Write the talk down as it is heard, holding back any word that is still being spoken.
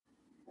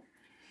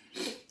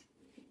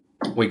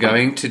we're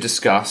going to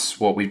discuss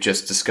what we've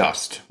just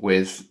discussed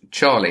with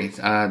Charlie.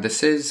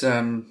 This is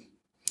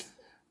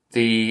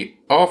the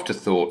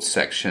afterthoughts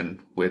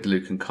section with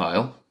Luke and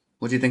Kyle.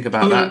 What do you think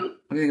about that?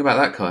 What do you think about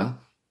that, Kyle?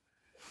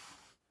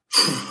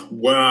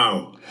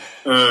 Wow.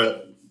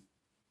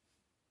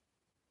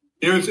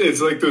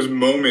 It's like those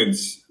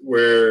moments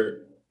where,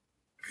 do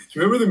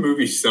you remember the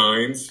movie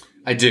Signs?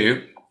 I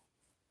do.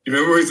 You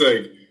remember where he's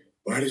like,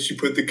 why does she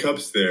put the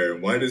cups there?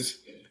 Why does...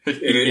 And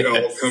it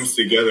all comes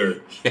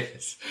together.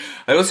 Yes.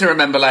 I also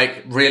remember,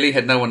 really,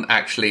 had no one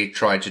actually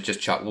tried to just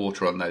chuck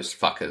water on those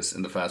fuckers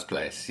in the first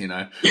place,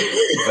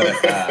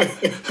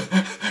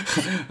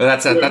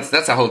 But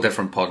that's a whole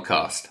different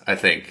podcast, I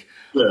think.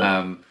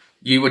 Yeah.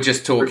 You were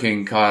just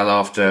talking, Kyle,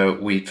 after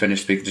we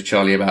finished speaking to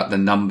Charlie about the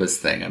numbers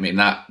thing. I mean,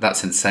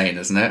 that's insane,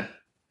 isn't it?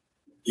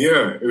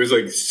 Yeah. It was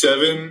like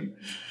 7,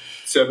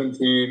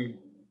 17...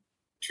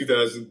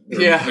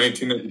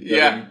 1997.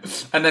 Yeah.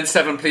 And then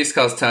 7 police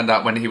cars turned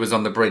up when he was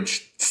on the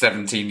bridge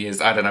 17 years.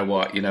 I don't know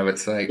what,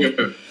 it's like,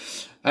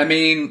 I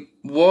mean,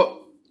 what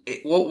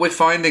we're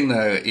finding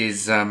though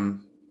is,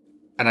 and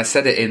I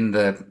said it in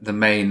the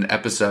main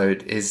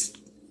episode, is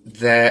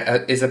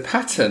there is a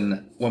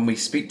pattern when we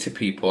speak to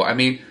people. I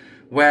mean,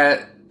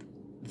 where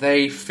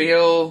they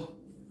feel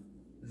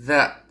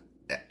that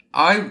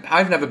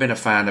I've never been a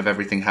fan of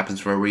everything happens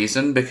for a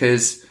reason,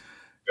 because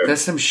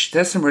there's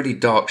some really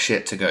dark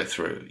shit to go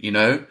through,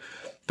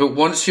 But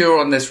once you're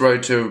on this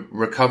road to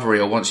recovery,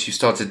 or once you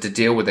started to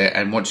deal with it,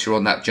 and once you're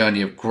on that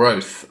journey of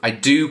growth, I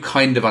do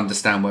kind of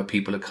understand where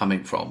people are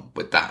coming from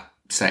with that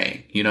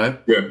saying, Yeah.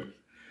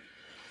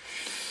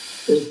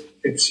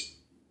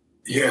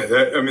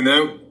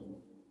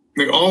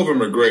 All of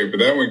them are great, but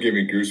that one gave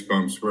me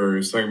goosebumps, where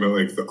it's talking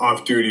about the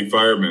off-duty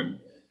fireman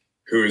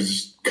who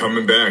is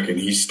coming back, and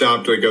he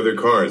stopped other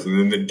cars, and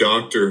then the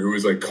doctor who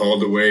was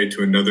called away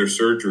to another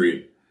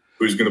surgery,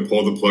 who's going to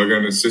pull the plug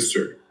on his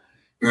sister.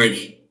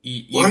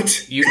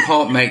 What? You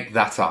can't make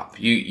that up.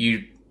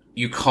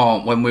 You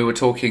can't. When we were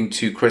talking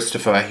to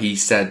Christopher, he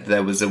said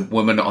there was a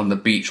woman on the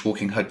beach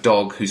walking her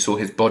dog who saw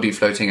his body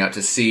floating out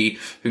to sea,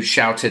 who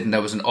shouted, and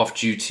there was an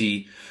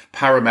off-duty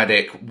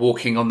paramedic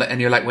walking on and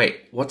you're like,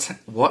 wait, what?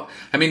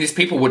 I mean, these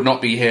people would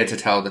not be here to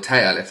tell the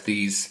tale if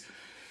these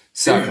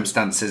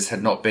circumstances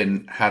had not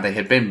been how they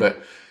had been.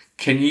 But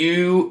can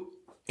you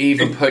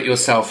even put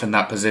yourself in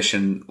that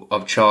position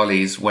of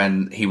Charlie's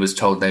when he was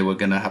told they were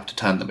going to have to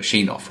turn the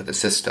machine off with his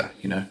sister,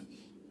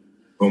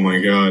 Oh my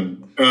God.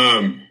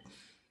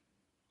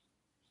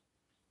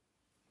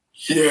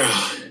 Yeah.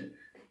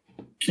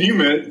 Can you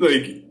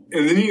imagine,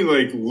 and then he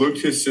looked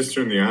his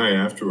sister in the eye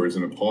afterwards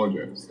and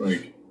apologized.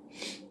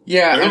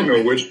 Yeah. I don't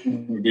know which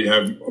would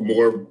have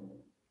more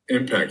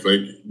impact.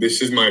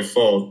 This is my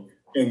fault.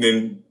 And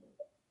then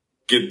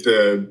get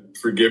the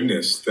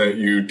forgiveness that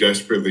you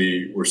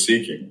desperately were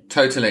seeking.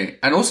 Totally.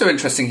 And also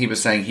interesting, he was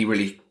saying he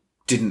really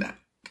didn't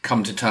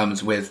come to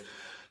terms with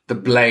the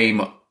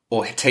blame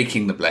or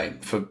taking the blame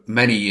for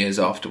many years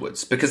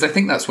afterwards, because I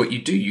think that's what you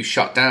do. You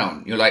shut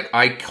down. You're like,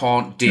 I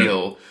can't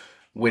deal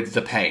with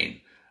the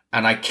pain,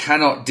 and I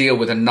cannot deal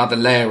with another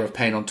layer of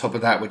pain on top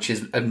of that, which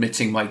is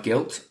admitting my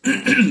guilt.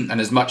 And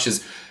as much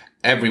as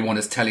everyone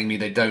is telling me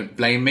they don't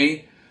blame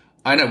me,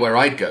 I know where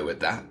I'd go with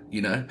that,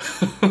 Yeah.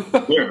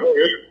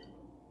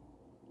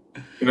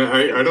 And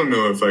I don't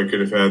know if I could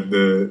have had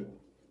the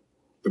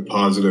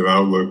positive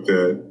outlook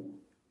that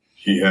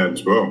he had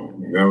as well.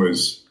 That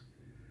was...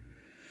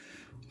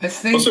 I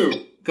think... Also...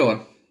 Go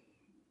on.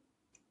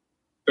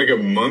 A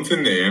month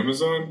in the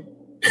Amazon?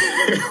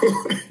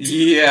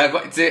 Yeah,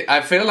 but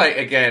I feel like,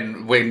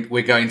 again,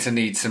 we're going to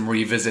need some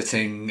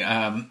revisiting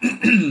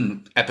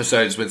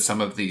episodes with some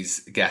of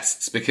these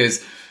guests,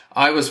 because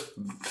I was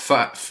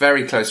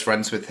very close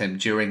friends with him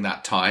during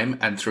that time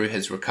and through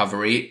his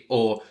recovery,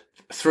 or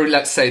through,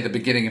 let's say, the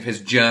beginning of his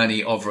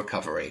journey of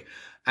recovery.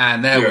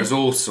 And there was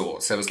all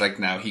sorts. There was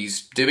now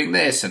he's doing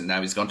this, and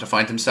now he's gone to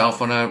find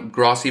himself on a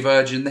grassy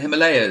verge in the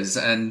Himalayas,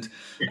 and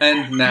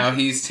now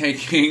he's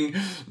taking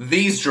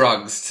these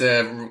drugs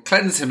to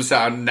cleanse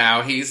himself. And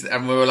now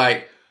and we were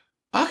like,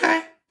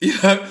 okay.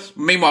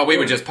 Meanwhile, we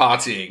were just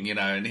partying,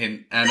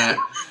 and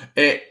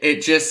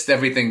it just,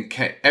 everything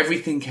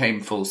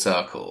came full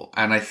circle.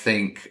 And I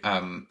think,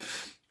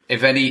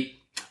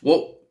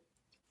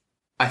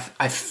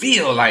 I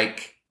feel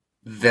like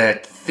the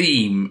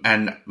theme,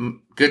 and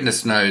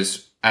goodness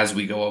knows, as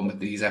we go on with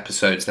these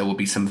episodes, there will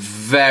be some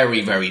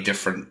very, very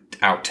different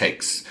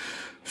outtakes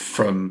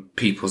from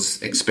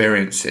people's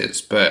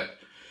experiences. But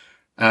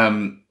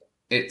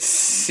it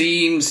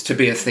seems to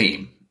be a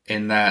theme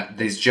in that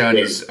these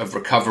journeys of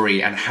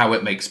recovery and how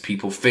it makes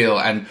people feel.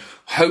 And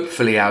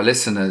hopefully our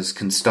listeners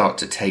can start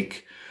to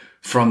take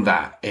from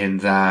that, in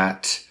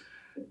that,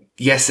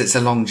 yes, it's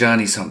a long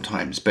journey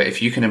sometimes, but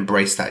if you can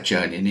embrace that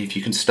journey and if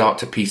you can start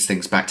to piece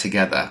things back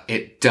together,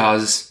 it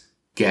does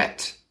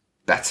get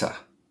better.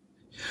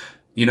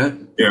 Yeah.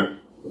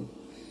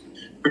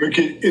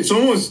 It's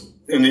almost,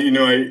 and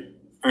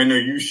I know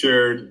you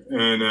shared,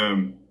 and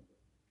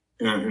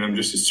I'm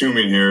just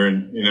assuming here,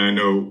 and I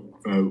know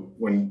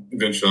when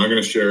eventually I'm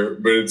going to share,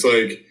 but it's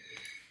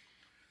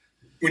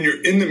when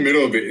you're in the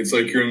middle of it, it's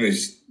like you're in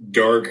this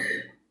dark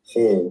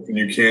hole and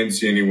you can't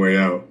see any way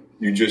out.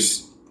 You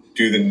just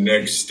do the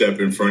next step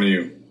in front of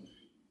you.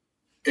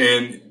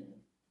 And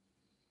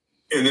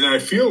then I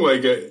feel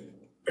like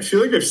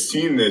I've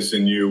seen this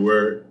in you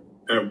where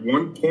at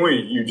one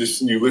point you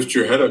lift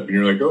your head up and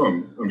you're like, oh,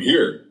 I'm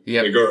here.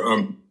 Yeah. Like, or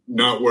I'm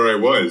not where I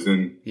was.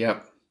 And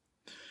yep.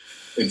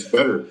 It's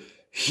better.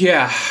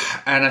 Yeah.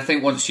 And I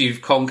think once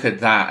you've conquered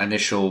that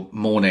initial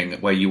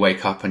morning where you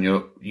wake up and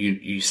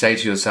you say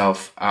to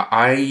yourself,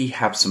 I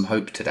have some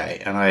hope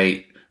today. And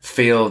I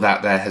feel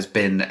that there has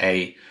been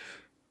a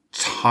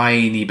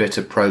tiny bit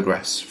of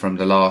progress from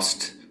the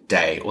last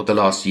day or the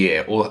last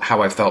year or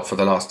how I felt for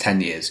the last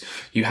 10 years.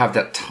 You have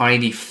that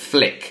tiny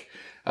flick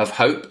of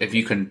hope if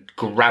you can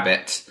grab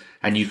it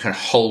and you can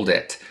hold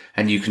it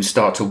and you can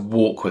start to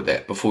walk with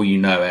it. Before you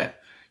know it,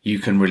 you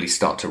can really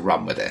start to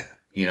run with it,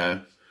 you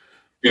know?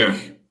 Yeah.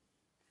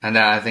 And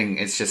I think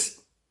it's just,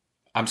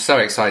 I'm so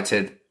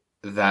excited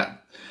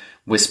that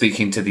we're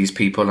speaking to these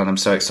people and I'm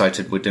so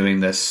excited we're doing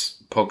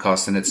this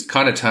podcast and it's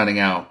kind of turning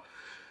out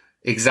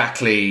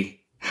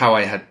exactly how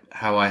I had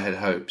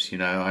hoped, you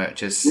know.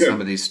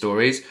 Some of these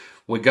stories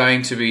we're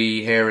going to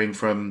be hearing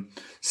from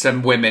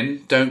some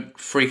women. Don't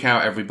freak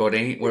out,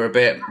 everybody. We're a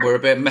bit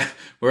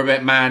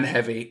man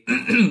heavy.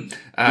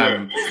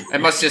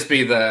 It must just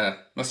be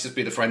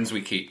the friends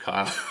we keep,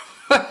 Kyle.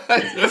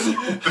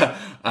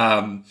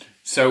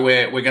 So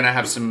we're going to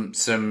have some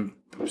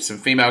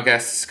female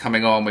guests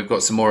coming on. We've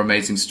got some more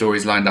amazing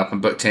stories lined up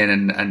and booked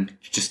in, and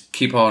just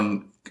keep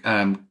on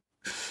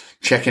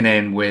checking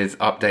in with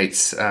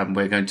updates.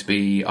 We're going to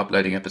be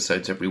uploading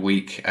episodes every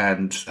week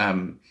and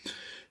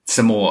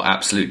some more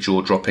absolute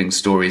jaw-dropping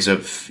stories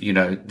of, you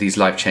know, these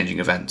life-changing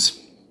events.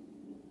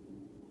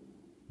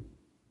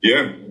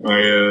 Yeah,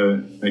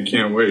 I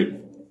can't wait.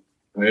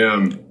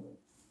 I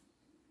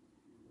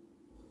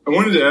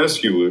wanted to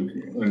ask you, Luke,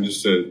 on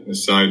just a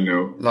side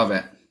note. Love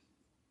it.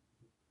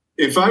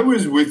 If I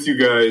was with you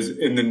guys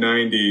in the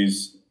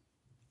 90s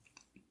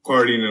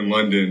partying in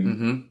London,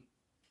 mm-hmm.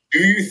 do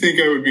you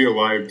think I would be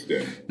alive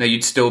today? No,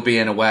 you'd still be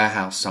in a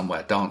warehouse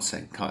somewhere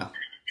dancing, Kyle.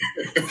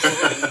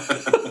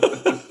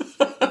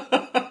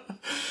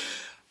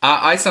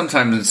 I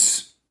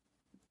sometimes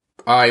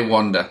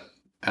wonder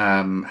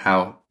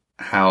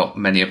how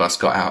many of us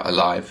got out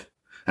alive,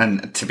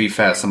 and to be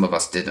fair, some of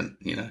us didn't,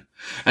 you know.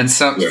 And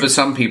for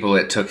some people,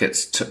 it took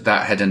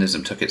that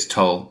hedonism took its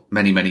toll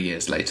many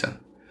years later.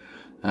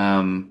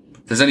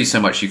 There's only so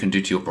much you can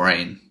do to your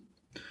brain,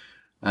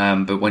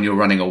 but when you're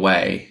running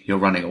away,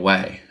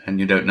 and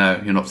you don't know.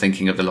 You're not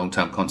thinking of the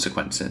long-term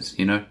consequences,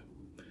 you know.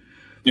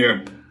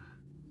 Yeah,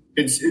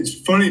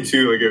 it's funny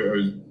too. Like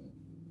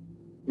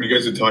when you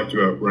guys had talked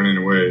about running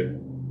away,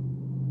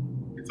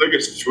 it's like a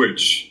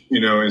switch,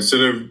 you know.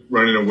 Instead of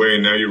running away,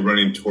 now you're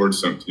running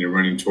towards something. You're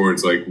running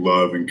towards like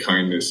love and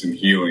kindness and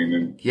healing.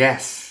 And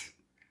yes,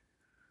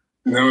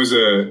 and that was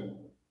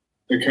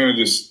it kind of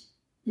just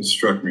it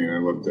struck me, and I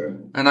loved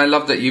that. And I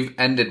love that you've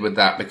ended with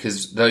that,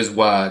 because those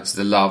words,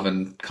 the love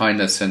and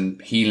kindness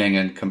and healing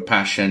and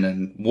compassion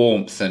and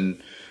warmth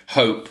and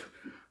hope,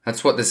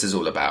 that's what this is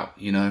all about,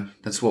 you know.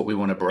 That's what we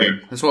want to bring. Yeah.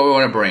 That's what we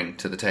want to bring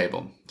to the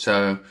table.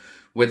 So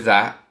with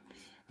that,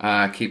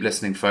 keep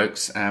listening,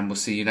 folks, and we'll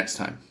see you next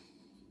time.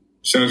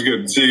 Sounds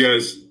good. See you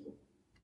guys.